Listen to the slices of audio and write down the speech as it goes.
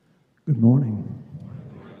Good morning.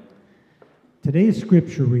 Today's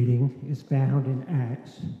scripture reading is found in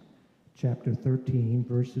Acts chapter 13,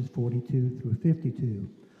 verses 42 through 52.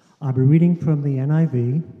 I'll be reading from the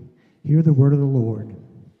NIV. Hear the word of the Lord.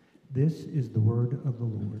 This is the word of the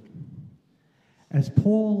Lord. As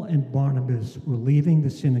Paul and Barnabas were leaving the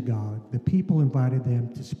synagogue, the people invited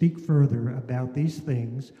them to speak further about these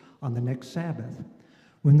things on the next Sabbath.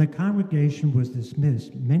 When the congregation was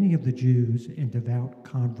dismissed, many of the Jews and devout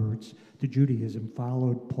converts to Judaism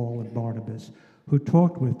followed Paul and Barnabas, who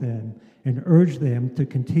talked with them and urged them to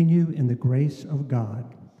continue in the grace of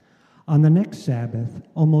God. On the next Sabbath,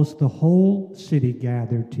 almost the whole city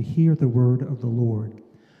gathered to hear the word of the Lord.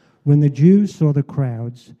 When the Jews saw the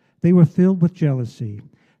crowds, they were filled with jealousy.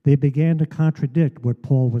 They began to contradict what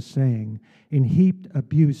Paul was saying and heaped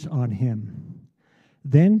abuse on him.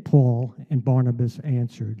 Then Paul and Barnabas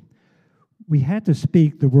answered, "We had to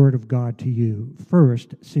speak the word of God to you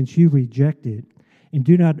first, since you reject it and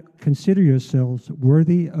do not consider yourselves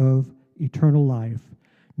worthy of eternal life.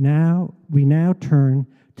 We now turn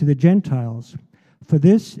to the Gentiles, for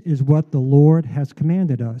this is what the Lord has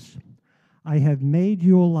commanded us. I have made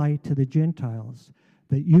you a light to the Gentiles,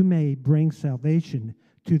 that you may bring salvation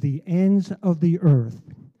to the ends of the earth."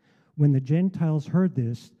 When the Gentiles heard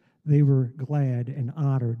this, they were glad and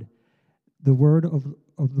honored the word of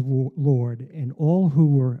the Lord, and all who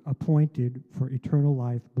were appointed for eternal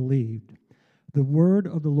life believed. The word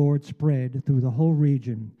of the Lord spread through the whole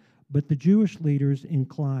region, but the Jewish leaders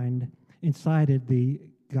incited the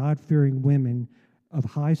God-fearing women of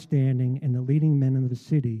high standing and the leading men of the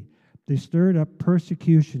city. They stirred up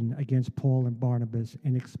persecution against Paul and Barnabas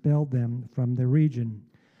and expelled them from the region.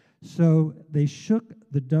 So they shook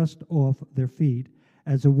the dust off their feet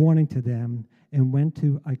as a warning to them, and went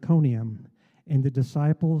to Iconium, and the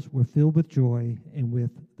disciples were filled with joy and with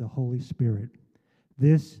the Holy Spirit.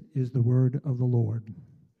 This is the word of the Lord.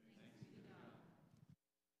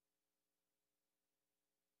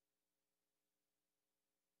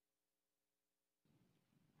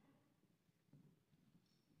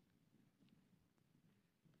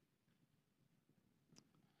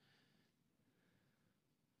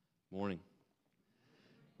 Morning.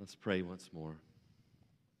 Let's pray once more.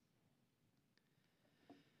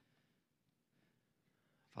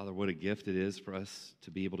 Father, what a gift it is for us to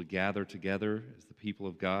be able to gather together as the people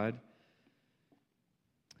of God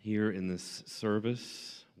here in this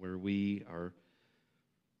service where we are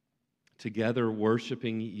together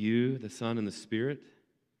worshiping you, the Son and the Spirit.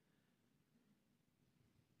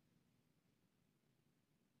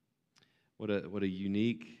 What a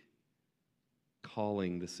unique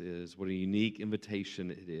calling this is. What a unique invitation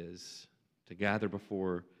it is to gather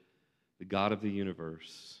before the God of the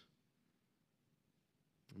universe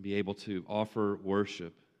and be able to offer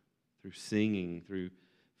worship through singing, through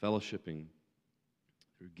fellowshipping,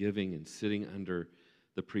 through giving and sitting under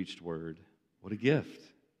the preached word. What a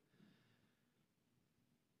gift.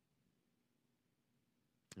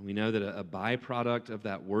 And we know that a byproduct of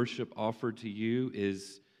that worship offered to you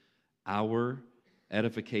is our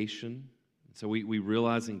edification. So we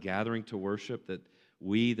realize in gathering to worship that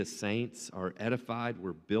we, the saints, are edified,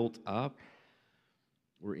 we're built up,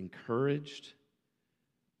 we're encouraged.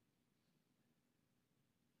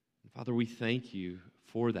 And Father, we thank you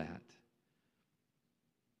for that.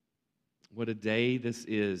 What a day this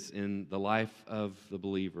is in the life of the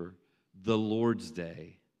believer, the Lord's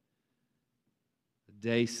Day, a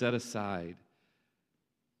day set aside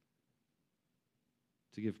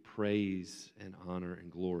to give praise and honor and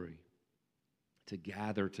glory, to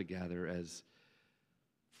gather together as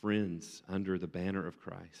friends under the banner of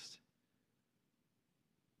Christ,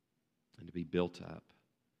 and to be built up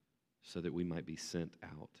so that we might be sent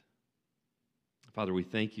out. Father, we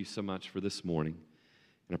thank you so much for this morning.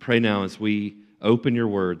 And I pray now as we open your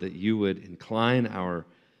word that you would incline our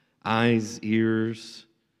eyes, ears,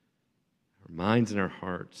 our minds, and our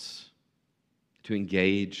hearts to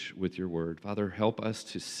engage with your word. Father, help us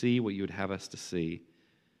to see what you would have us to see.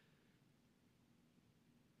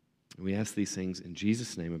 And we ask these things in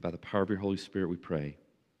Jesus' name, and by the power of your Holy Spirit we pray.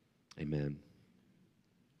 Amen.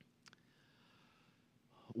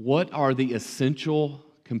 What are the essential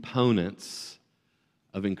components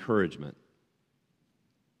of encouragement?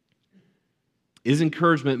 Is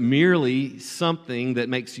encouragement merely something that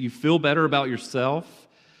makes you feel better about yourself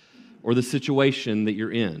or the situation that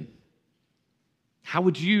you're in? How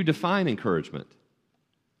would you define encouragement?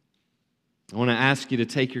 I want to ask you to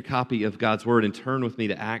take your copy of God's Word and turn with me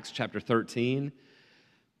to Acts chapter 13.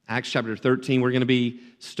 Acts chapter 13, we're going to be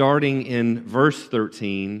starting in verse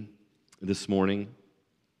 13 this morning.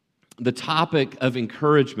 The topic of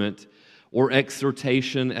encouragement or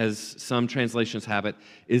exhortation, as some translations have it,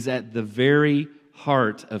 is at the very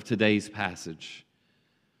heart of today's passage.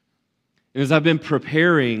 And as I've been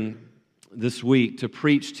preparing this week to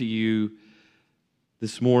preach to you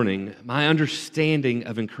this morning, my understanding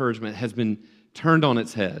of encouragement has been turned on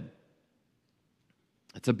its head.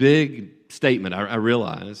 It's a big statement, I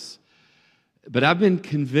realize. But I've been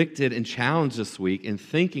convicted and challenged this week in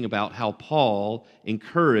thinking about how Paul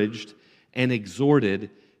encouraged and exhorted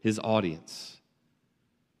his audience.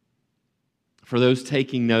 For those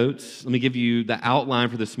taking notes, let me give you the outline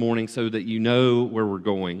for this morning so that you know where we're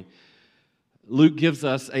going. Luke gives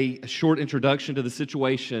us a short introduction to the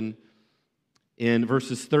situation in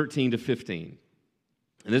verses 13 to 15.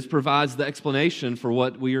 And this provides the explanation for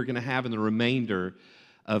what we are going to have in the remainder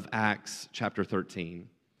of Acts chapter 13.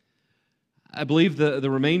 I believe the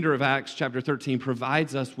remainder of Acts chapter 13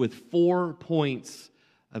 provides us with 4 points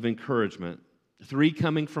of encouragement, 3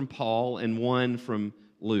 coming from Paul and 1 from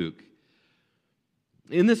Luke.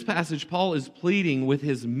 In this passage, Paul is pleading with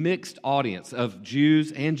his mixed audience of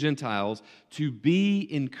Jews and Gentiles to be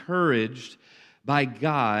encouraged by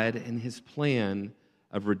God and his plan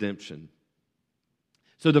of redemption.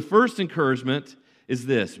 So the first encouragement is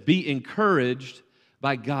this: be encouraged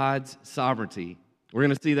by God's sovereignty. We're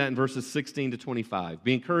going to see that in verses 16 to 25.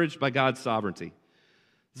 Be encouraged by God's sovereignty.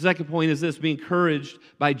 The second point is this: be encouraged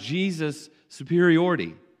by Jesus'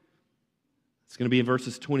 superiority. It's going to be in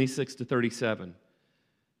verses 26 to 37.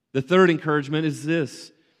 The third encouragement is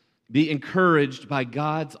this: be encouraged by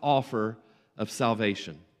God's offer of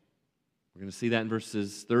salvation. We're going to see that in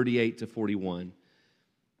verses 38 to 41.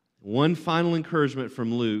 One final encouragement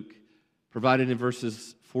from Luke, provided in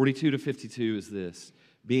verses 42 to 52, is this: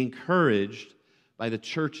 be encouraged by the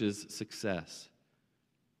church's success.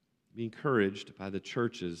 Be encouraged by the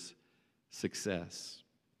church's success.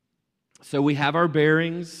 So we have our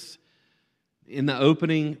bearings. In the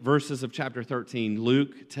opening verses of chapter 13,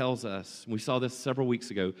 Luke tells us, we saw this several weeks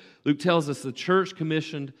ago, Luke tells us the church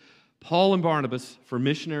commissioned Paul and Barnabas for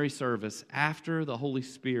missionary service after the Holy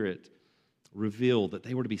Spirit revealed that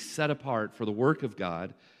they were to be set apart for the work of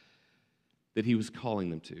God that he was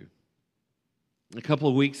calling them to. A couple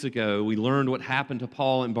of weeks ago, we learned what happened to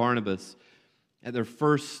Paul and Barnabas at their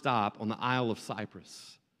first stop on the Isle of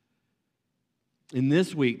Cyprus. In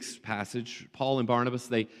this week's passage, Paul and Barnabas,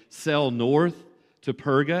 they sail north to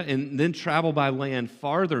Perga and then travel by land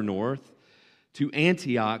farther north to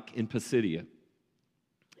Antioch in Pisidia.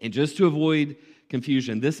 And just to avoid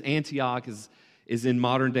confusion, this Antioch is in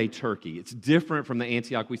modern-day Turkey. It's different from the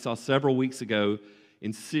Antioch we saw several weeks ago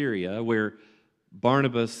in Syria, where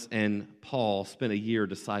Barnabas and Paul spent a year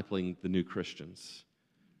discipling the new Christians.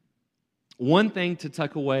 One thing to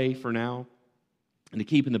tuck away for now and to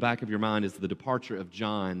keep in the back of your mind is the departure of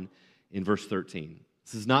John in verse 13.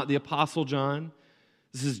 This is not the Apostle John.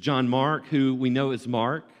 This is John Mark, who we know as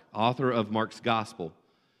Mark, author of Mark's Gospel.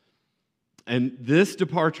 And this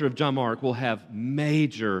departure of John Mark will have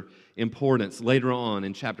major importance later on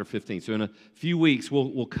in chapter 15. So in a few weeks,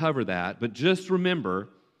 we'll cover that. But just remember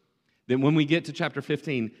that when we get to chapter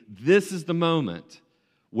 15, this is the moment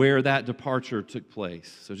where that departure took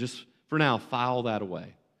place. So just for now, file that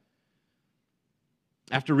away.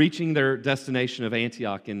 After reaching their destination of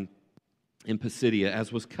Antioch in Pisidia,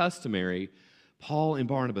 as was customary, Paul and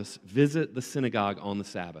Barnabas visit the synagogue on the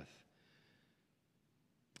Sabbath.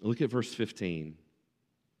 Look at verse 15.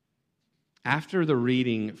 After the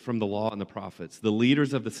reading from the law and the prophets, the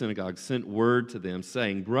leaders of the synagogue sent word to them,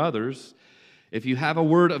 saying, "Brothers, if you have a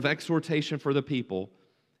word of exhortation for the people,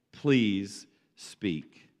 please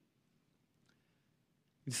speak."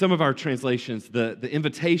 In some of our translations, the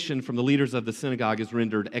invitation from the leaders of the synagogue is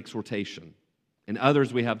rendered exhortation. In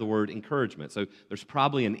others, we have the word encouragement. So there's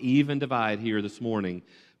probably an even divide here this morning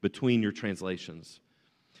between your translations.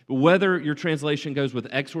 But whether your translation goes with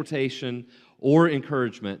exhortation or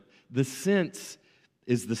encouragement, the sense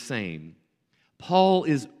is the same. Paul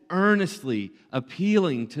is earnestly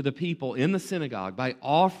appealing to the people in the synagogue by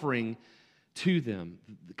offering to them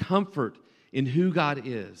the comfort in who God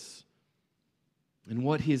is and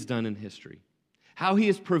what he has done in history, how he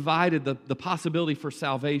has provided the possibility for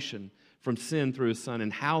salvation from sin through his Son,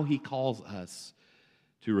 and how he calls us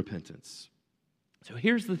to repentance. So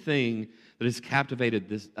here's the thing that has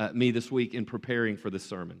captivated me this week in preparing for this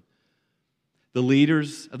sermon. The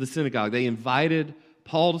leaders of the synagogue, they invited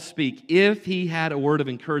Paul to speak if he had a word of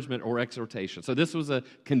encouragement or exhortation. So this was a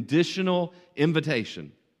conditional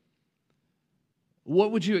invitation.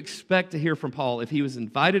 What would you expect to hear from Paul if he was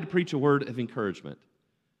invited to preach a word of encouragement?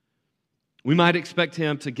 We might expect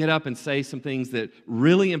him to get up and say some things that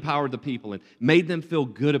really empowered the people and made them feel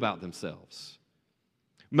good about themselves.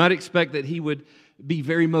 You might expect that he would be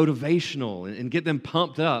very motivational and get them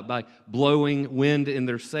pumped up by blowing wind in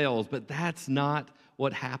their sails, but that's not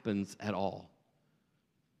what happens at all.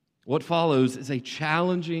 What follows is a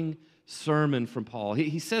challenging sermon from Paul.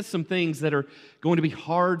 He says some things that are going to be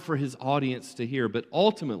hard for his audience to hear, but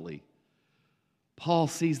ultimately, Paul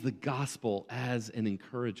sees the gospel as an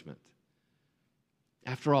encouragement.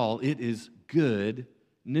 After all, it is good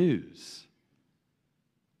news.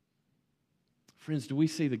 Friends, do we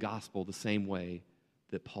see the gospel the same way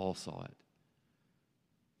that Paul saw it?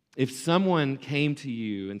 If someone came to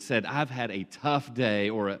you and said, I've had a tough day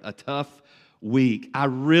or a tough week, I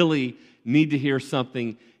really need to hear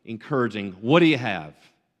something encouraging, what do you have?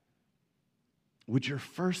 Would your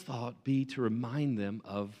first thought be to remind them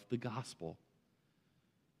of the gospel?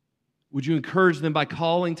 Would you encourage them by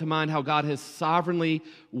calling to mind how God has sovereignly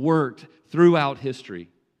worked throughout history?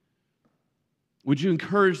 Would you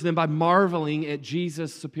encourage them by marveling at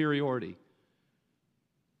Jesus' superiority?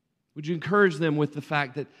 Would you encourage them with the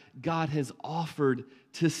fact that God has offered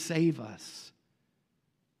to save us?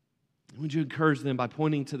 Would you encourage them by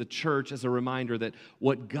pointing to the church as a reminder that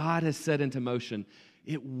what God has set into motion,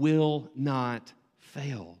 it will not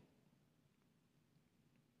fail?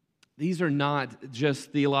 These are not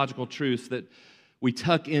just theological truths that we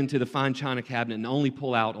tuck into the fine china cabinet and only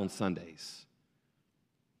pull out on Sundays.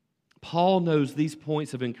 Paul knows these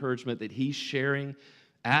points of encouragement that he's sharing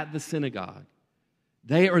at the synagogue.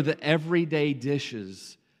 They are the everyday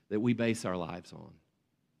dishes that we base our lives on.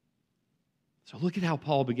 So look at how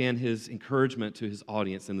Paul began his encouragement to his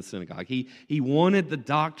audience in the synagogue. He wanted the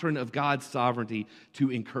doctrine of God's sovereignty to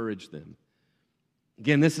encourage them.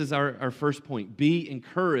 Again, this is our first point. Be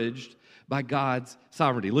encouraged by God's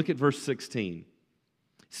sovereignty. Look at verse 16.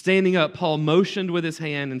 Standing up, Paul motioned with his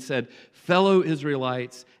hand and said, "Fellow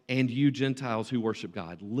Israelites and you Gentiles who worship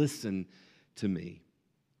God, listen to me."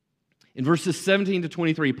 In verses 17 to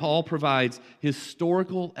 23, Paul provides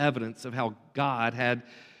historical evidence of how God had,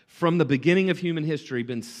 from the beginning of human history,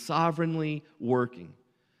 been sovereignly working.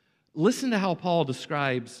 Listen to how Paul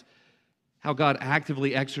describes how God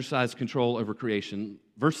actively exercised control over creation.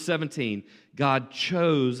 Verse 17, God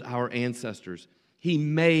chose our ancestors. He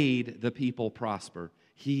made the people prosper.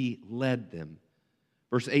 He led them.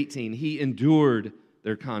 Verse 18, He endured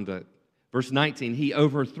their conduct. Verse 19, He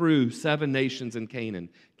overthrew 7 nations in Canaan,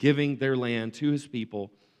 giving their land to His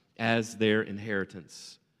people as their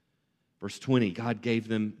inheritance. Verse 20, God gave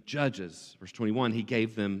them judges. Verse 21, He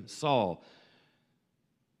gave them Saul.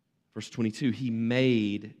 Verse 22, He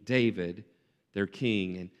made David their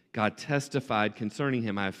king, and God testified concerning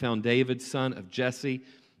him, I have found David, son of Jesse,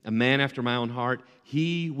 a man after my own heart.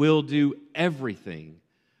 He will do everything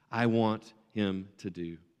I want him to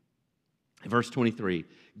do. Verse 23,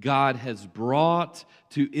 God has brought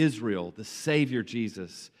to Israel the Savior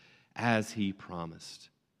Jesus as He promised.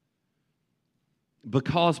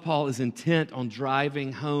 Because Paul is intent on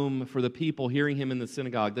driving home for the people hearing him in the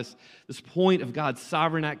synagogue, this point of God's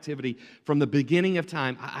sovereign activity from the beginning of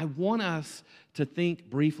time, I want us to think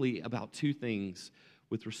briefly about 2 things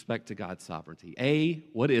with respect to God's sovereignty. A,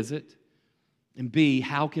 what is it? And B,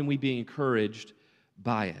 how can we be encouraged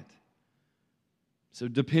by it? So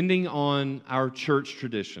depending on our church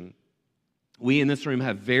tradition, we in this room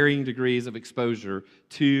have varying degrees of exposure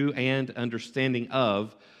to and understanding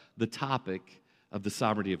of the topic of the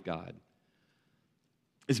sovereignty of God.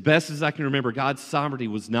 As best as I can remember, God's sovereignty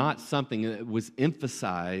was not something that was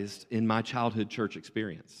emphasized in my childhood church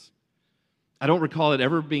experience. I don't recall it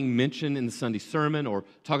ever being mentioned in the Sunday sermon or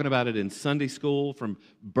talking about it in Sunday school from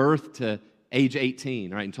birth to age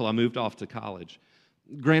 18, right, until I moved off to college.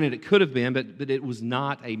 Granted, it could have been, but it was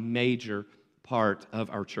not a major part of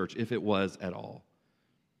our church, if it was at all.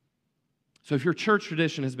 So if your church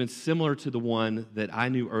tradition has been similar to the one that I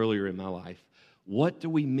knew earlier in my life, what do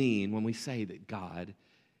we mean when we say that God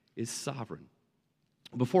is sovereign?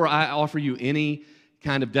 Before I offer you any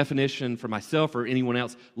kind of definition for myself or anyone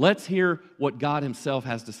else, let's hear what God Himself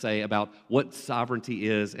has to say about what sovereignty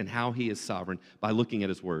is and how He is sovereign by looking at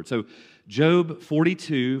His Word. So Job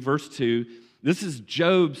 42, verse 2, this is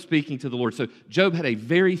Job speaking to the Lord. So Job had a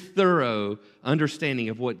very thorough understanding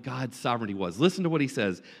of what God's sovereignty was. Listen to what he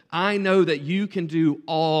says. I know that you can do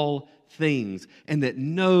all things and that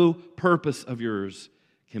no purpose of yours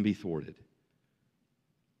can be thwarted.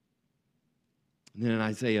 And then in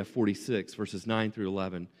Isaiah 46, verses 9 through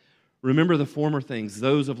 11, remember the former things,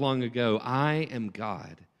 those of long ago. I am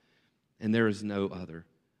God, and there is no other.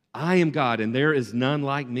 I am God, and there is none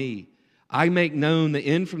like me. I make known the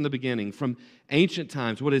end from the beginning, from ancient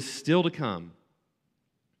times, what is still to come.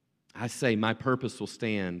 I say, my purpose will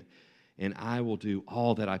stand, and I will do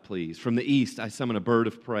all that I please. From the east I summon a bird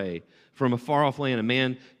of prey. From a far-off land, a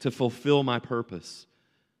man to fulfill my purpose.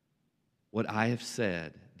 What I have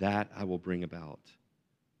said, that I will bring about.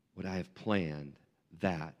 What I have planned,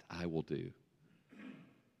 that I will do.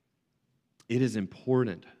 It is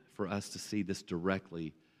important for us to see this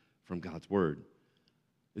directly from God's Word.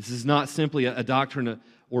 This is not simply a doctrine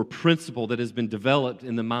or principle that has been developed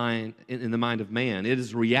in the mind of man. It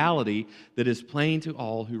is reality that is plain to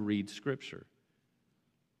all who read Scripture.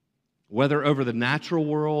 Whether over the natural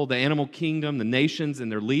world, the animal kingdom, the nations and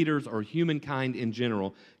their leaders, or humankind in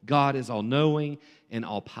general, God is all-knowing and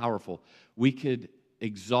all-powerful. We could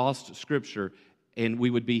exhaust Scripture and we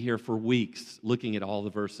would be here for weeks looking at all the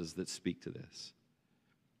verses that speak to this.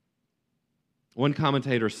 One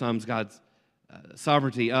commentator sums God's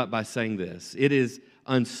sovereignty up by saying this: it is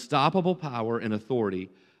unstoppable power and authority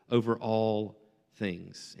over all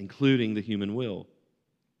things, including the human will.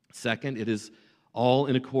 Second, it is all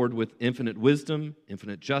in accord with infinite wisdom,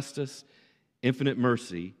 infinite justice, infinite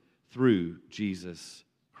mercy through Jesus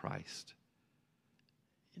Christ.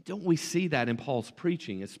 Don't we see that in Paul's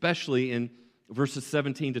preaching, especially in verses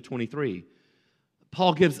 17 to 23?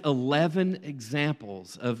 Paul gives 11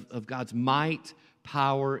 examples of God's might,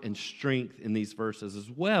 power, and strength in these verses, as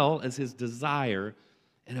well as his desire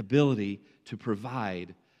and ability to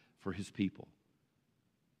provide for his people.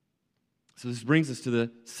 So this brings us to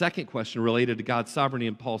the second question related to God's sovereignty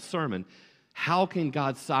in Paul's sermon. How can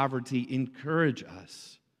God's sovereignty encourage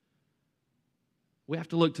us? We have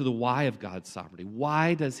to look to the why of God's sovereignty.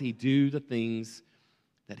 Why does he do the things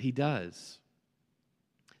that he does?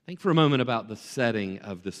 Think for a moment about the setting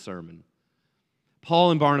of this sermon.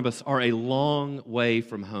 Paul and Barnabas are a long way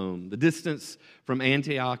from home. The distance from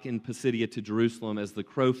Antioch in Pisidia to Jerusalem, as the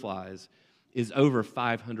crow flies, is over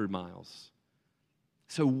 500 miles.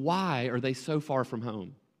 So why are they so far from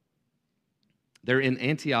home? They're in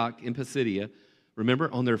Antioch in Pisidia,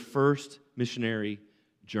 remember, on their first missionary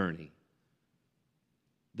journey.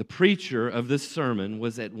 The preacher of this sermon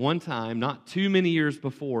was at one time, not too many years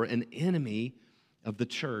before, an enemy of the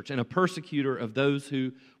church and a persecutor of those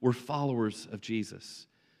who were followers of Jesus.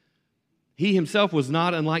 He himself was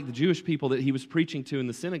not unlike the Jewish people that he was preaching to in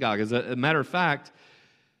the synagogue. As a matter of fact,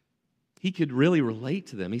 he could really relate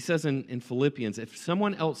to them. He says in Philippians, if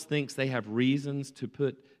someone else thinks they have reasons to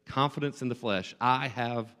put confidence in the flesh, I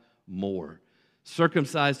have more.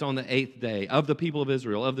 Circumcised on the 8th day, of the people of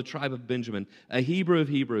Israel, of the tribe of Benjamin, a Hebrew of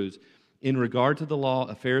Hebrews, in regard to the law,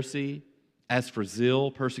 a Pharisee, as for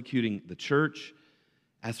zeal, persecuting the church,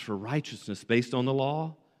 as for righteousness based on the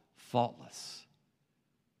law, faultless.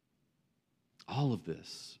 All of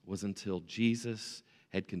this was until Jesus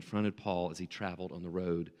had confronted Paul as he traveled on the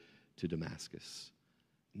road to Damascus.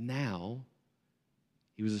 Now,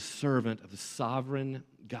 he was a servant of the sovereign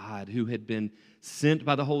God who had been sent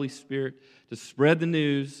by the Holy Spirit to spread the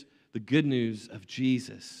news, the good news of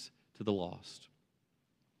Jesus to the lost.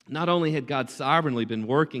 Not only had God sovereignly been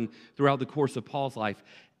working throughout the course of Paul's life,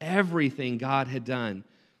 everything God had done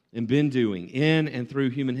and been doing in and through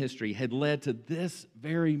human history had led to this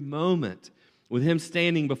very moment with him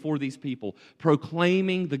standing before these people,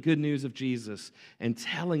 proclaiming the good news of Jesus and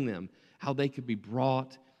telling them how they could be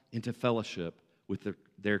brought into fellowship with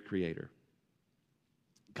their Creator.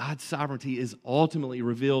 God's sovereignty is ultimately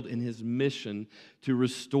revealed in his mission to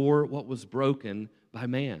restore what was broken by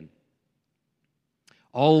man.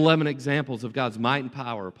 All 11 examples of God's might and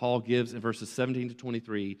power Paul gives in verses 17 to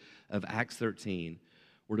 23 of Acts 13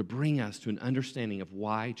 were to bring us to an understanding of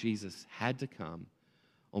why Jesus had to come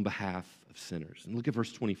on behalf of sinners. And look at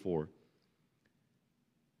verse 24.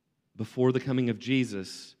 Before the coming of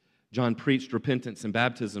Jesus, John preached repentance and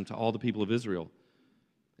baptism to all the people of Israel.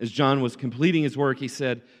 As John was completing his work, he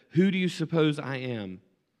said, "Who do you suppose I am?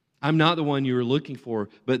 I'm not the one you are looking for,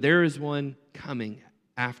 but there is one coming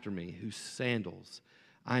after me whose sandals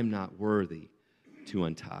I'm not worthy to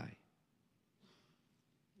untie."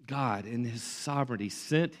 God, in his sovereignty,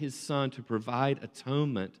 sent his Son to provide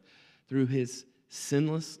atonement through his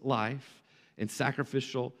sinless life and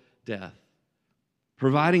sacrificial death,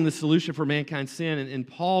 providing the solution for mankind's sin. And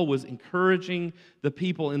Paul was encouraging the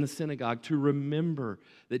people in the synagogue to remember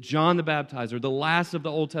that John the Baptizer, the last of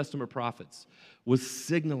the Old Testament prophets, was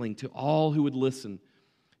signaling to all who would listen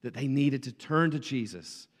that they needed to turn to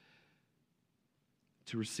Jesus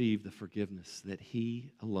to receive the forgiveness that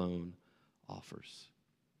he alone offers.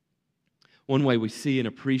 One way we see and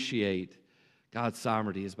appreciate God's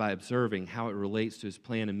sovereignty is by observing how it relates to his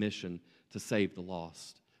plan and mission to save the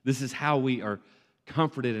lost. This is how we are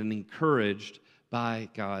comforted and encouraged by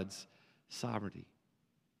God's sovereignty.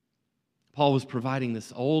 Paul was providing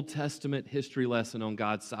this Old Testament history lesson on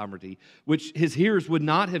God's sovereignty, which his hearers would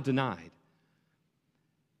not have denied.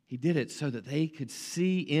 He did it so that they could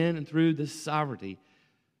see in and through this sovereignty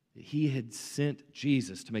that he had sent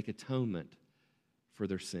Jesus to make atonement for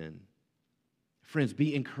their sin. Friends,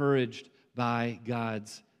 be encouraged by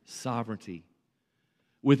God's sovereignty.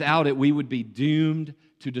 Without it, we would be doomed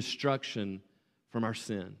to destruction from our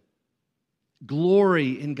sin.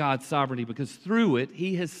 Glory in God's sovereignty, because through it,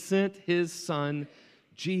 he has sent his Son,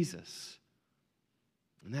 Jesus.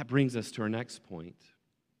 And that brings us to our next point.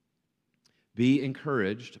 Be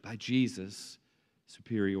encouraged by Jesus'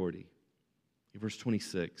 superiority. In verse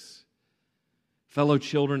 26, fellow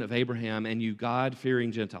children of Abraham and you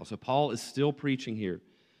God-fearing Gentiles. So Paul is still preaching here.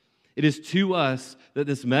 It is to us that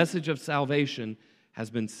this message of salvation has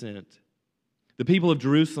been sent. The people of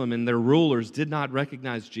Jerusalem and their rulers did not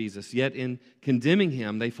recognize Jesus, yet in condemning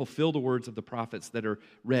him, they fulfill the words of the prophets that are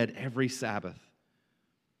read every Sabbath.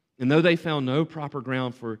 And though they found no proper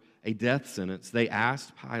ground for a death sentence, they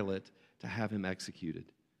asked Pilate to have him executed.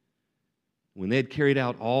 When they had carried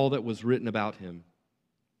out all that was written about him,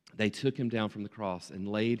 they took him down from the cross and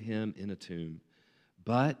laid him in a tomb.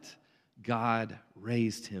 But God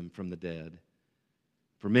raised him from the dead.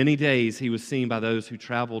 For many days he was seen by those who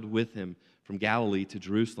traveled with him from Galilee to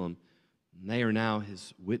Jerusalem, and they are now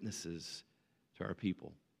his witnesses to our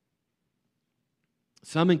people.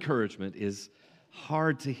 Some encouragement is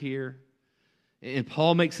hard to hear, and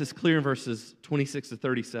Paul makes this clear in verses 26 to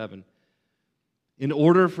 37. In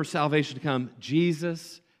order for salvation to come,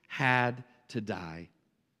 Jesus had to die.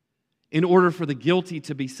 In order for the guilty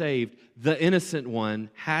to be saved, the innocent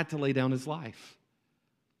one had to lay down his life.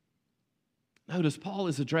 Notice Paul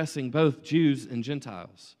is addressing both Jews and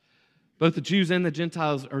Gentiles. Both the Jews and the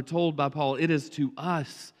Gentiles are told by Paul, it is to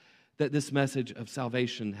us that this message of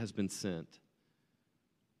salvation has been sent.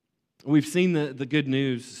 We've seen the good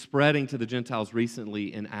news spreading to the Gentiles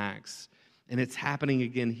recently in Acts. And it's happening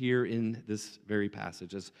again here in this very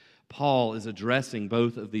passage as Paul is addressing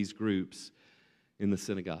both of these groups in the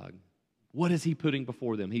synagogue. What is he putting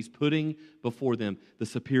before them? He's putting before them the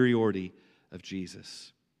superiority of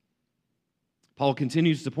Jesus. Paul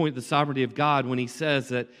continues to point to the sovereignty of God when he says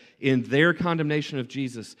that in their condemnation of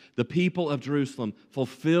Jesus, the people of Jerusalem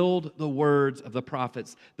fulfilled the words of the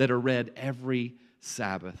prophets that are read every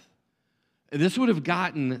Sabbath. This would have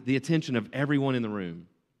gotten the attention of everyone in the room.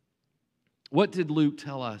 What did Luke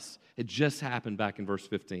tell us had just happened back in verse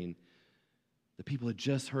 15? The people had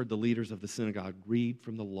just heard the leaders of the synagogue read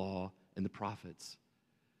from the law and the prophets.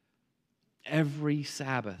 Every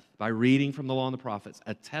Sabbath, by reading from the law and the prophets,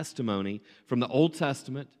 a testimony from the Old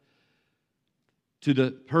Testament to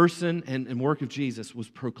the person and work of Jesus was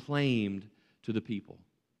proclaimed to the people.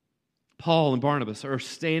 Paul and Barnabas are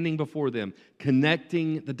standing before them,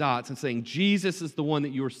 connecting the dots and saying, Jesus is the one that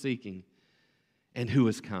you are seeking and who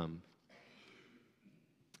has come.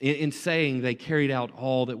 In saying they carried out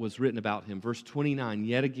all that was written about him, verse 29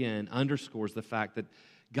 yet again underscores the fact that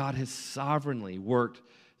God has sovereignly worked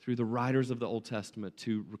through the writers of the Old Testament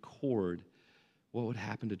to record what would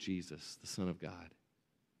happen to Jesus, the Son of God.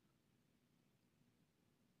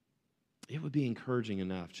 It would be encouraging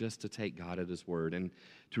enough just to take God at his word and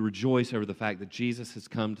to rejoice over the fact that Jesus has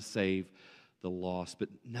come to save the lost. But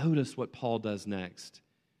notice what Paul does next.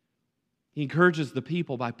 He encourages the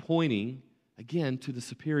people by pointing again to the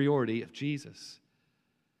superiority of Jesus.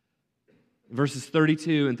 In verses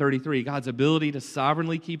 32 and 33, God's ability to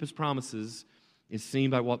sovereignly keep his promises is seen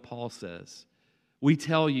by what Paul says. We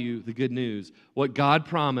tell you the good news. What God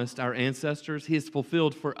promised our ancestors, he has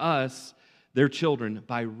fulfilled for us, their children,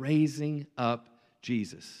 by raising up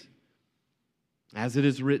Jesus. As it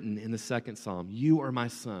is written in the second Psalm, you are my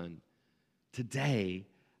son. Today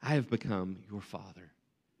I have become your father.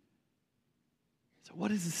 So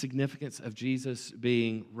what is the significance of Jesus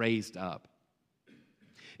being raised up?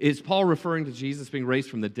 Is Paul referring to Jesus being raised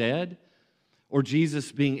from the dead, or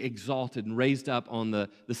Jesus being exalted and raised up on the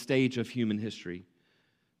stage of human history?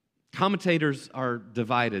 Commentators are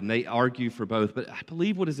divided, and they argue for both, but I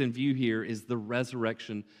believe what is in view here is the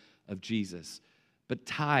resurrection of Jesus, but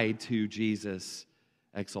tied to Jesus'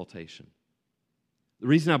 exaltation. The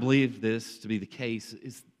reason I believe this to be the case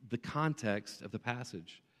is the context of the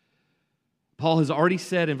passage. Paul has already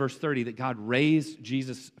said in verse 30 that God raised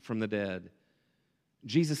Jesus from the dead.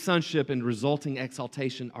 Jesus' sonship and resulting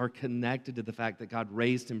exaltation are connected to the fact that God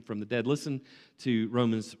raised him from the dead. Listen to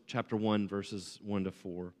Romans chapter 1, verses 1 to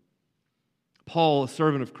 4. Paul, a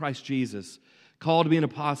servant of Christ Jesus, called to be an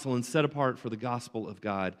apostle and set apart for the gospel of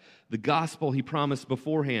God. The gospel he promised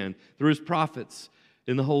beforehand through his prophets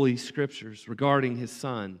in the Holy Scriptures regarding his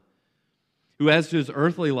Son, who as to his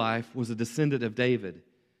earthly life was a descendant of David,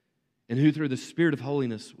 and who through the Spirit of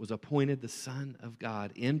holiness was appointed the Son of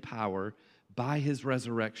God in power by his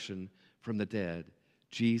resurrection from the dead,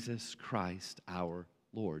 Jesus Christ our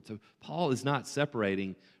Lord. So Paul is not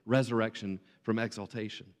separating resurrection from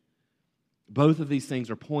exaltation. Both of these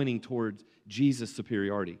things are pointing towards Jesus'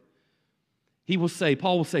 superiority.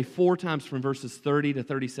 Paul will say 4 times from verses 30 to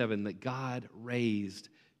 37 that God raised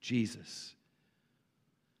Jesus.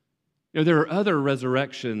 There are other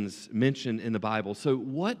resurrections mentioned in the Bible. So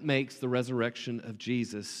what makes the resurrection of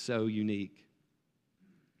Jesus so unique?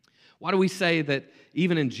 Why do we say that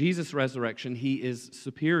even in Jesus' resurrection, he is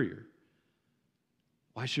superior?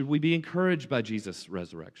 Why should we be encouraged by Jesus'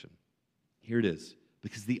 resurrection? Here it is.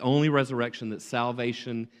 Because the only resurrection that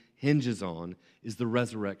salvation hinges on is the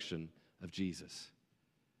resurrection of Jesus.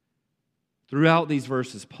 Throughout these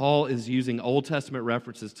verses, Paul is using Old Testament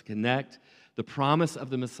references to connect the promise of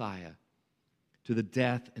the Messiah to the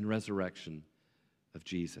death and resurrection of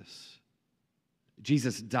Jesus.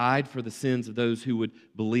 Jesus died for the sins of those who would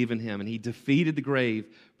believe in him, and he defeated the grave,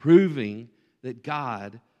 proving that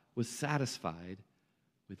God was satisfied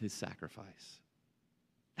with his sacrifice.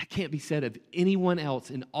 That can't be said of anyone else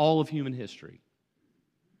in all of human history.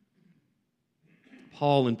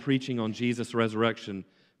 Paul, in preaching on Jesus' resurrection,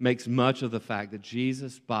 makes much of the fact that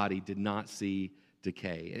Jesus' body did not see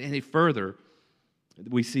decay. And further,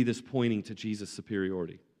 we see this pointing to Jesus'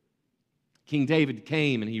 superiority. King David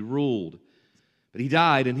came and he ruled, but he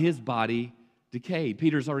died and his body decayed.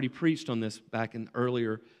 Peter's already preached on this back in the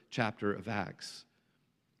earlier chapter of Acts.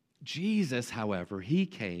 Jesus, however, he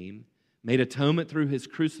came, made atonement through his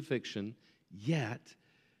crucifixion, yet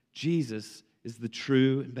Jesus is the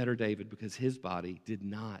true and better David because his body did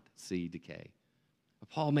not see decay.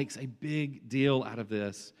 Paul makes a big deal out of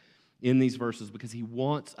this in these verses because he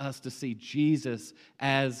wants us to see Jesus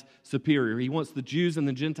as superior. He wants the Jews and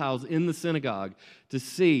the Gentiles in the synagogue to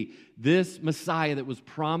see this Messiah that was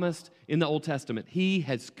promised in the Old Testament. He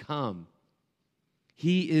has come.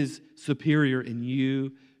 He is superior, and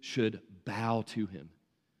you should bow to him.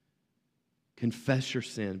 Confess your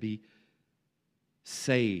sin, be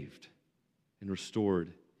saved, and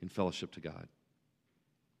restored in fellowship to God.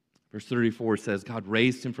 Verse 34 says, God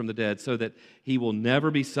raised him from the dead so that he will never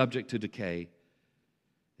be subject to decay.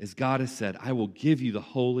 As God has said, I will give you the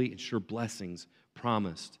holy and sure blessings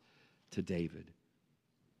promised to David.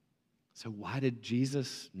 So why did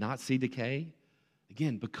Jesus not see decay?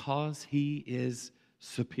 Again, because he is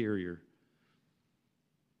superior.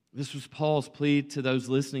 This was Paul's plea to those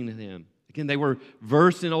listening to him. Again, they were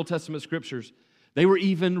versed in Old Testament scriptures. They were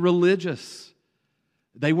even religious.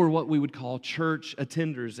 They were what we would call church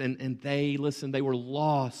attenders, and they were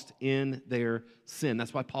lost in their sin.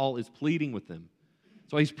 That's why Paul is pleading with them.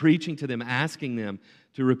 That's why he's preaching to them, asking them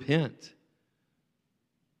to repent.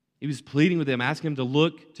 He was pleading with them, asking them to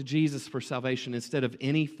look to Jesus for salvation instead of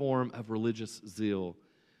any form of religious zeal.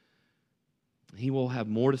 He will have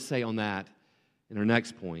more to say on that in our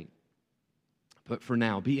next point. But for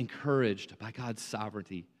now, be encouraged by God's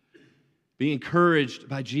sovereignty. Be encouraged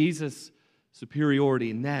by Jesus'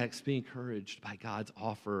 superiority. And next, be encouraged by God's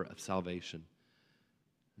offer of salvation.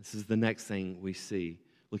 This is the next thing we see.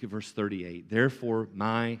 Look at verse 38. Therefore,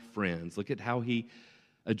 my friends, look at how he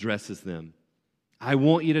addresses them. I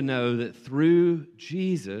want you to know that through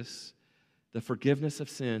Jesus, the forgiveness of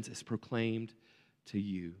sins is proclaimed to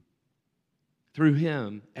you. Through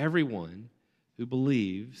him, everyone who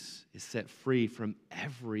believes is set free from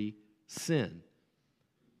every sin.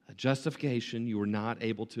 A justification you were not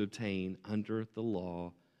able to obtain under the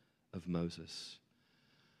law of Moses.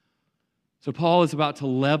 So Paul is about to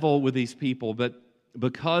level with these people, but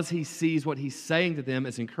because he sees what he's saying to them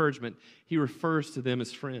as encouragement, he refers to them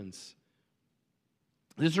as friends.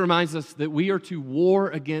 This reminds us that we are to war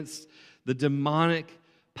against the demonic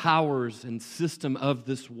powers and system of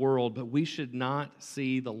this world, but we should not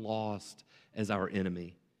see the lost as our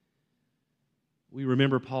enemy. We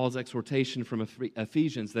remember Paul's exhortation from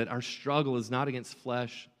Ephesians that our struggle is not against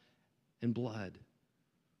flesh and blood.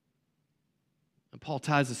 And Paul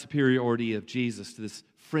ties the superiority of Jesus to this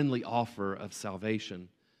friendly offer of salvation.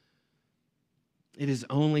 It is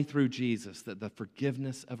only through Jesus that the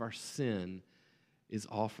forgiveness of our sin is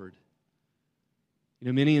offered.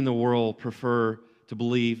 Many in the world prefer to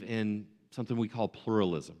believe in something we call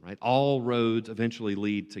pluralism, right? All roads eventually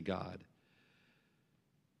lead to God.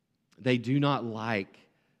 They do not like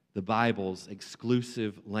the Bible's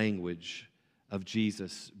exclusive language of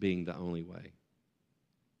Jesus being the only way.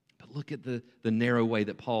 But look at the narrow way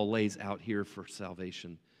that Paul lays out here for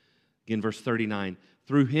salvation. Again, verse 39,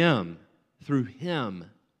 through him,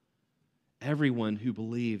 everyone who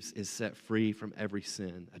believes is set free from every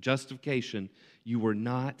sin. A justification you were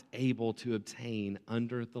not able to obtain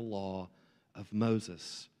under the law of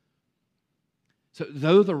Moses. So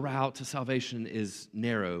though the route to salvation is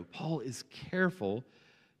narrow, Paul is careful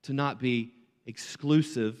to not be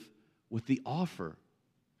exclusive with the offer.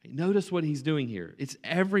 Notice what he's doing here. It's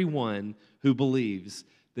everyone who believes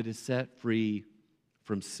that is set free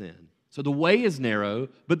from sin. So the way is narrow,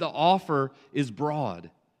 but the offer is broad.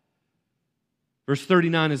 Verse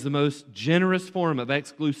 39 is the most generous form of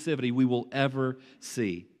exclusivity we will ever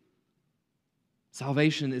see.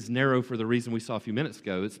 Salvation is narrow for the reason we saw a few minutes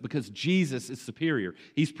ago. It's because Jesus is superior.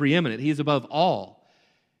 He's preeminent. He is above all.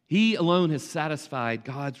 He alone has satisfied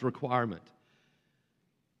God's requirement.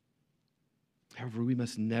 However, we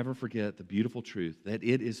must never forget the beautiful truth that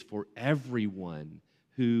it is for everyone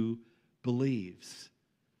who believes.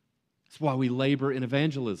 That's why we labor in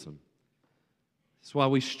evangelism. That's why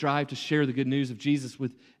we strive to share the good news of Jesus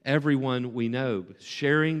with everyone we know.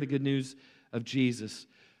 Sharing the good news of Jesus,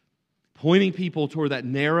 pointing people toward that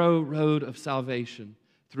narrow road of salvation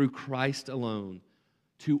through Christ alone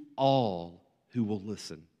to all who will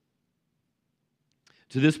listen.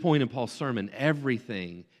 To this point in Paul's sermon,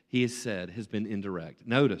 everything he has said has been indirect.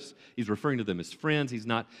 Notice, he's referring to them as friends. He's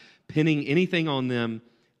not pinning anything on them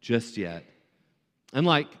just yet.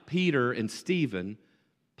 Unlike Peter and Stephen,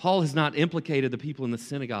 Paul has not implicated the people in the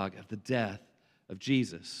synagogue of the death of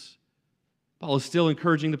Jesus. Paul is still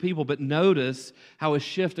encouraging the people, but notice how a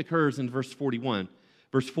shift occurs in verse 41.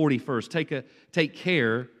 Verse 40 first. Take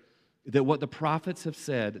care that what the prophets have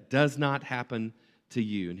said does not happen to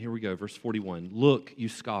you. And here we go, verse 41. Look, you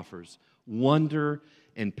scoffers, wonder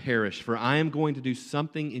and perish, for I am going to do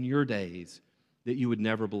something in your days that you would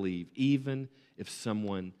never believe, even if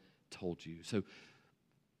someone told you. So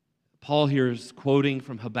Paul here is quoting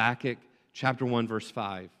from Habakkuk chapter 1, verse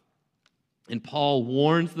 5. And Paul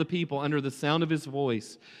warns the people under the sound of his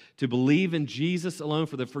voice to believe in Jesus alone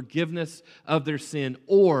for the forgiveness of their sin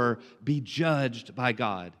or be judged by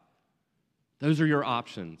God. Those are your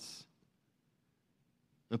options.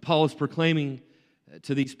 And Paul is proclaiming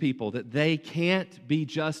to these people that they can't be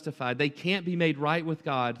justified, they can't be made right with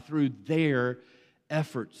God through their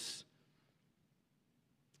efforts.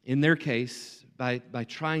 In their case, by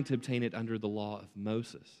trying to obtain it under the law of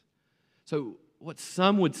Moses. So what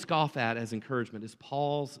some would scoff at as encouragement is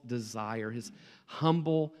Paul's desire, his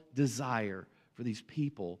humble desire for these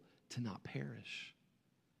people to not perish.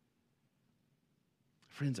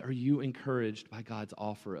 Friends, are you encouraged by God's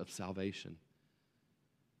offer of salvation?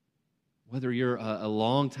 Whether you're a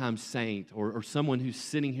longtime saint or someone who's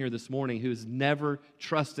sitting here this morning who has never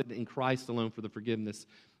trusted in Christ alone for the forgiveness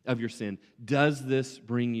of your sin, does this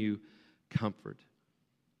bring you comfort?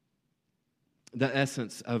 The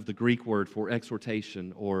essence of the Greek word for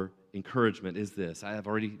exhortation or encouragement is this. I have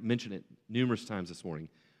already mentioned it numerous times this morning.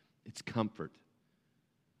 It's comfort.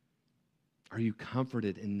 Are you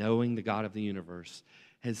comforted in knowing the God of the universe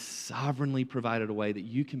has sovereignly provided a way that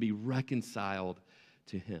you can be reconciled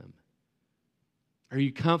to Him? Are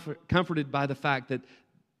you comforted by the fact that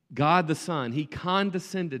God the Son, He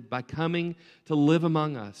condescended by coming to live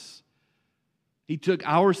among us? He took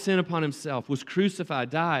our sin upon Himself, was crucified,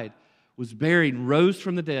 died, was buried, and rose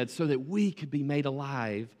from the dead so that we could be made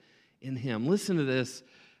alive in Him. Listen to this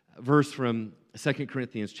verse from 2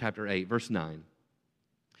 Corinthians chapter 8, verse 9.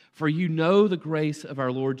 For you know the grace of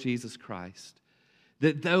our Lord Jesus Christ,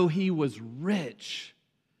 that though He was rich,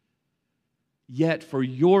 yet for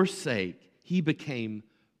your sake He became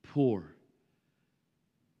poor,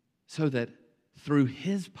 so that through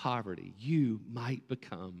His poverty you might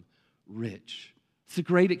become rich. It's a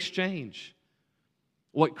great exchange.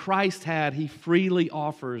 What Christ had, He freely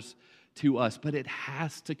offers to us, but it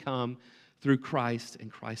has to come through Christ and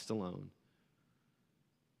Christ alone.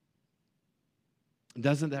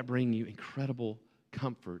 Doesn't that bring you incredible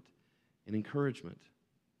comfort and encouragement?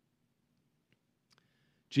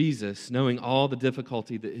 Jesus, knowing all the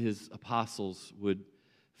difficulty that His apostles would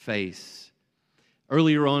face,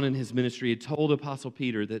 earlier on in His ministry, He told Apostle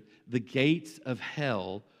Peter that the gates of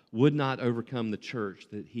hell would not overcome the church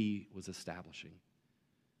that He was establishing.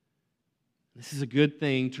 This is a good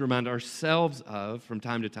thing to remind ourselves of from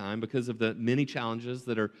time to time because of the many challenges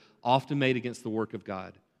that are often made against the work of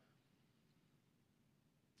God.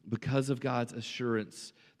 Because of God's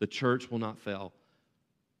assurance, the church will not fail.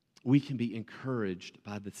 We can be encouraged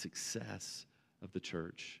by the success of the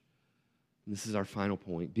church. And this is our final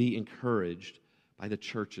point. Be encouraged by the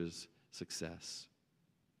church's success.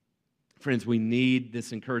 Friends, we need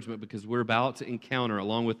this encouragement because we're about to encounter,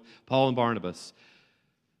 along with Paul and Barnabas,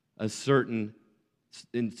 a certain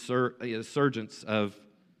insurgence of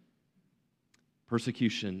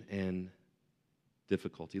persecution and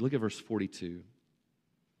difficulty. Look at verse 42.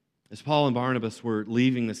 As Paul and Barnabas were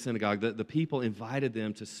leaving the synagogue, the people invited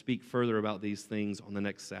them to speak further about these things on the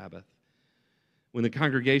next Sabbath. When the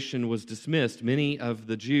congregation was dismissed, many of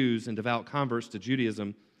the Jews and devout converts to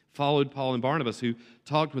Judaism followed Paul and Barnabas, who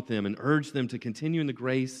talked with them and urged them to continue in the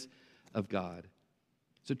grace of God.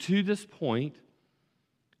 So to this point,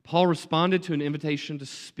 Paul responded to an invitation to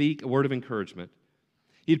speak a word of encouragement.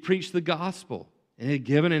 He had preached the gospel and had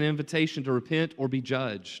given an invitation to repent or be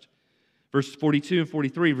judged. Verses 42 and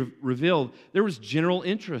 43 revealed there was general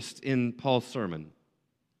interest in Paul's sermon.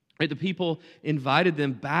 Right? The people invited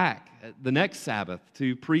them back the next Sabbath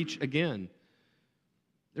to preach again.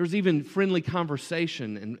 There was even friendly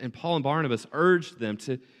conversation, and Paul and Barnabas urged them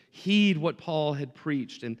to heed what Paul had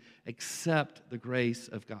preached and accept the grace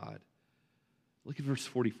of God. Look at verse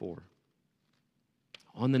 44.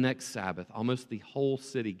 On the next Sabbath, almost the whole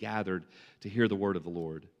city gathered to hear the word of the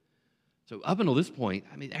Lord. So up until this point,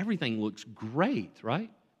 everything looks great,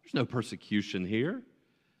 right? There's no persecution here.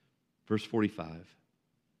 Verse 45.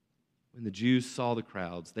 When the Jews saw the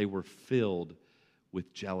crowds, they were filled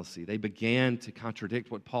with jealousy. They began to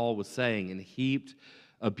contradict what Paul was saying and heaped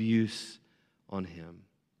abuse on him.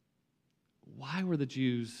 Why were the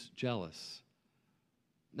Jews jealous?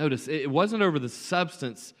 Notice, it wasn't over the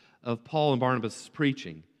substance of Paul and Barnabas'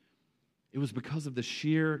 preaching. It was because of the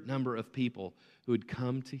sheer number of people who had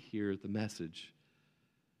come to hear the message.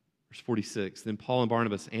 Verse 46, then Paul and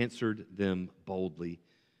Barnabas answered them boldly.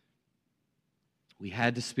 We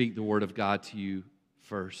had to speak the word of God to you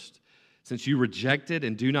first. Since you rejected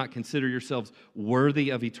and do not consider yourselves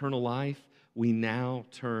worthy of eternal life, we now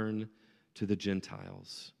turn to the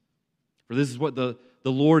Gentiles. For this is what the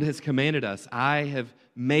Lord has commanded us. I have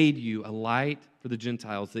made you a light for the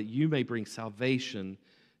Gentiles, that you may bring salvation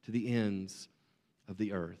to the ends of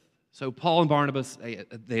the earth. So Paul and Barnabas,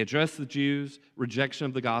 they address the Jews' rejection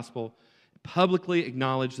of the gospel, publicly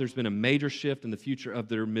acknowledge there's been a major shift in the future of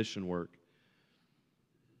their mission work.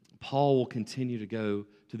 Paul will continue to go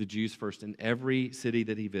to the Jews first in every city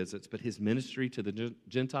that he visits, but his ministry to the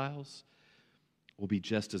Gentiles will be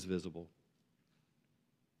just as visible.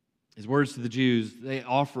 His words to the Jews, they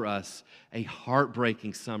offer us a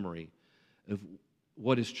heartbreaking summary of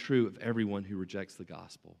what is true of everyone who rejects the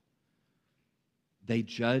gospel. They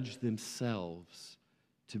judge themselves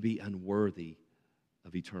to be unworthy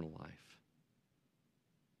of eternal life.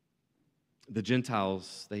 The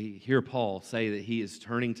Gentiles, they hear Paul say that he is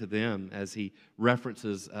turning to them as he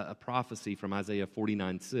references a prophecy from Isaiah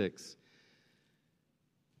 49:6.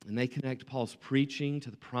 And they connect Paul's preaching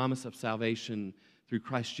to the promise of salvation through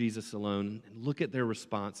Christ Jesus alone. And look at their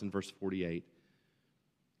response in verse 48.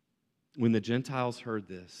 When the Gentiles heard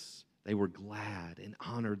this, they were glad and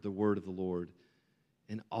honored the word of the Lord,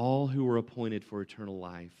 and all who were appointed for eternal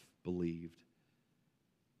life believed.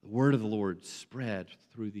 The word of the Lord spread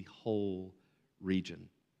through the whole region.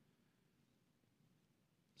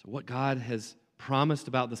 So what God has promised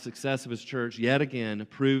about the success of his church yet again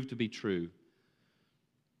proved to be true.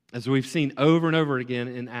 As we've seen over and over again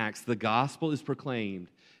in Acts, the gospel is proclaimed,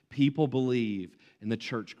 people believe, and the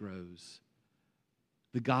church grows.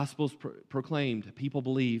 The gospel is proclaimed, people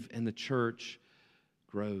believe, and the church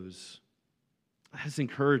grows. That's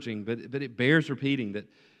encouraging, but it bears repeating that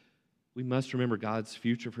we must remember God's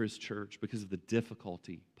future for his church because of the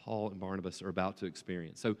difficulty Paul and Barnabas are about to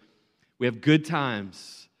experience. So we have good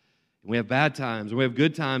times, and we have bad times, and we have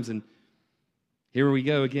good times, and here we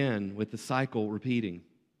go again with the cycle repeating.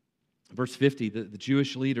 Verse 50, the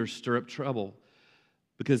Jewish leaders stir up trouble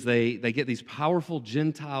because they get these powerful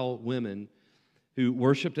Gentile women who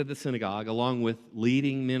worshiped at the synagogue along with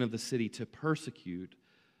leading men of the city to persecute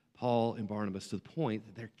Paul and Barnabas to the point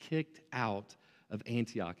that they're kicked out of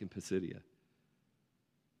Antioch in Pisidia.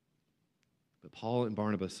 But Paul and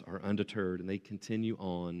Barnabas are undeterred, and they continue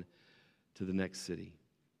on to the next city.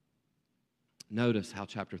 Notice how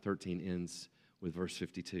chapter 13 ends with verse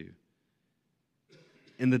 52.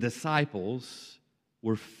 And the disciples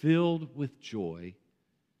were filled with joy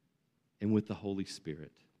and with the Holy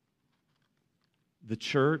Spirit. The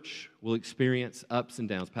church will experience ups and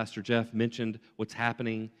downs. Pastor Jeff mentioned what's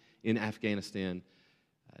happening in Afghanistan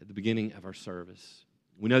at the beginning of our service.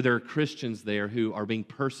 We know there are Christians there who are being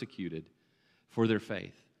persecuted for their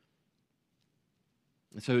faith.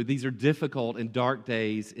 And so these are difficult and dark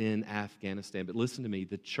days in Afghanistan. But listen to me,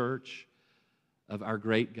 the church of our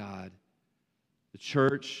great God, the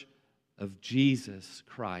church of Jesus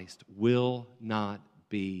Christ will not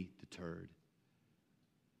be deterred.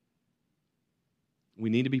 We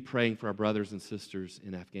need to be praying for our brothers and sisters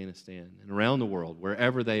in Afghanistan and around the world,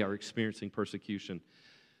 wherever they are experiencing persecution.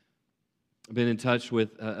 I've been in touch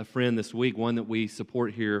with a friend this week, one that we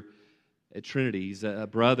support here at Trinity. He's a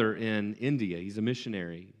brother in India. He's a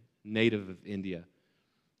missionary, native of India.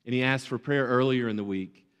 And he asked for prayer earlier in the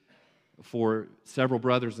week for several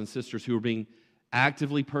brothers and sisters who were being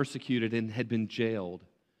actively persecuted and had been jailed.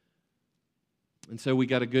 And so we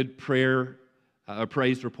got a good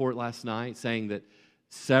praise report last night saying that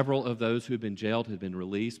several of those who had been jailed had been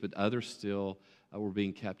released, but others still were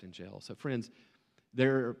being kept in jail. So friends,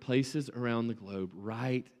 there are places around the globe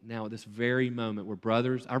right now at this very moment where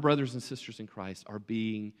our brothers and sisters in Christ are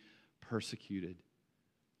being persecuted.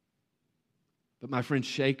 But my friend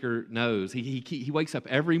Shaker knows. He wakes up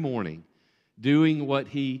every morning doing what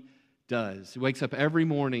he does. He wakes up every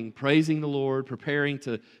morning praising the Lord, preparing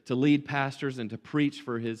to lead pastors and to preach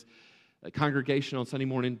for his congregation on Sunday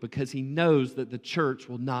morning because he knows that the church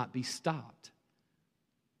will not be stopped.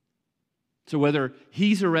 So whether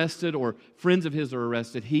he's arrested or friends of his are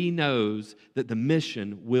arrested, he knows that the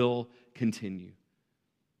mission will continue.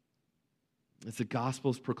 As the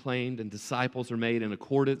gospel is proclaimed and disciples are made in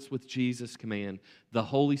accordance with Jesus' command, the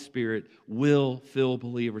Holy Spirit will fill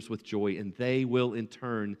believers with joy, and they will in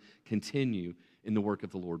turn continue in the work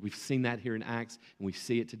of the Lord. We've seen that here in Acts, and we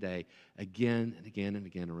see it today again and again and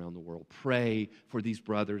again around the world. Pray for these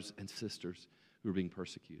brothers and sisters who are being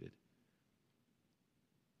persecuted.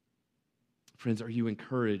 Friends, are you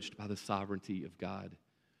encouraged by the sovereignty of God?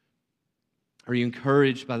 Are you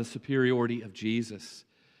encouraged by the superiority of Jesus?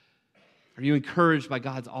 Are you encouraged by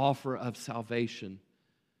God's offer of salvation?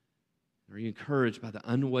 Are you encouraged by the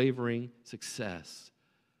unwavering success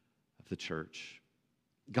of the church?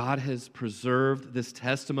 God has preserved this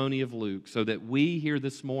testimony of Luke so that we here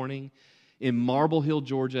this morning in Marble Hill,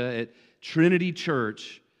 Georgia at Trinity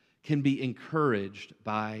Church can be encouraged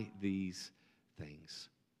by these things.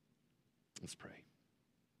 Let's pray.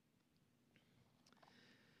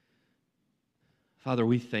 Father,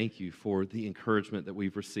 we thank you for the encouragement that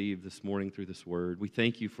we've received this morning through this word. We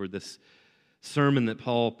thank you for this sermon that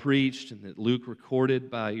Paul preached and that Luke recorded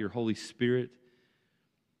by your Holy Spirit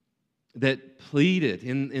that pleaded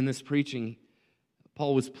in this preaching.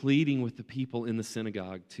 Paul was pleading with the people in the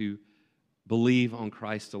synagogue to believe on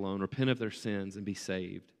Christ alone, repent of their sins, and be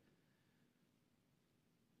saved.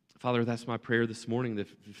 Father, that's my prayer this morning, that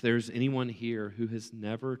if there's anyone here who has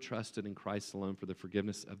never trusted in Christ alone for the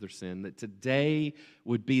forgiveness of their sin, that today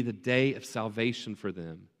would be the day of salvation for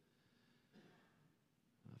them.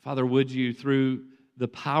 Father, would you, through the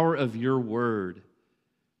power of your word,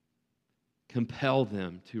 compel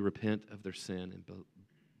them to repent of their sin and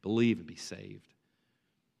believe and be saved.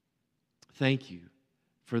 Thank you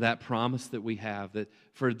for that promise that we have, that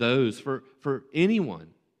for those, for anyone,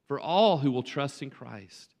 for all who will trust in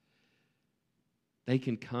Christ, they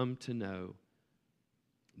can come to know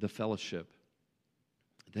the fellowship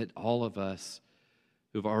that all of us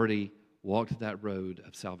who've already walked that road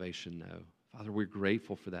of salvation know. Father, we're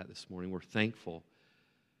grateful for that this morning. We're thankful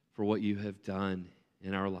for what you have done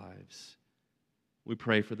in our lives. We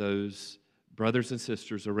pray for those brothers and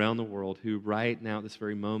sisters around the world who right now at this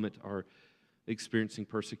very moment are experiencing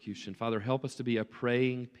persecution. Father, help us to be a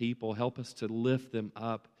praying people. Help us to lift them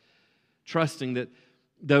up, trusting that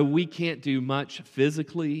though we can't do much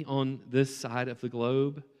physically on this side of the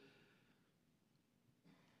globe,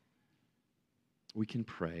 we can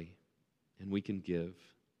pray and we can give.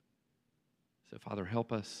 So, Father,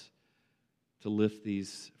 help us to lift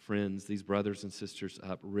these friends, these brothers and sisters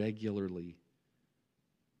up regularly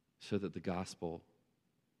so that the gospel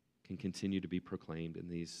can continue to be proclaimed in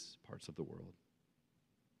these parts of the world.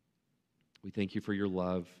 We thank you for your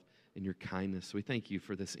love and your kindness. We thank you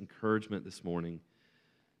for this encouragement this morning.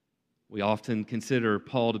 We often consider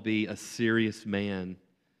Paul to be a serious man,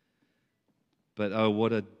 but oh,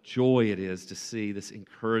 what a joy it is to see this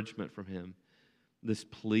encouragement from him, this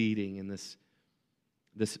pleading and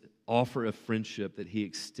this offer of friendship that he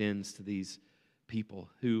extends to these people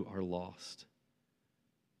who are lost.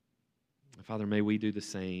 Father, may we do the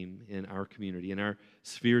same in our community, in our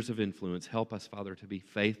spheres of influence. Help us, Father, to be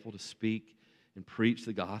faithful to speak and preach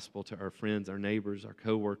the gospel to our friends, our neighbors, our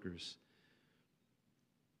co-workers,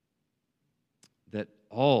 that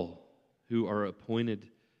all who are appointed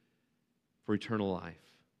for eternal life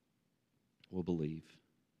will believe.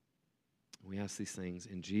 We ask these things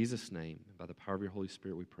in Jesus' name, and by the power of your Holy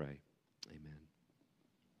Spirit we pray.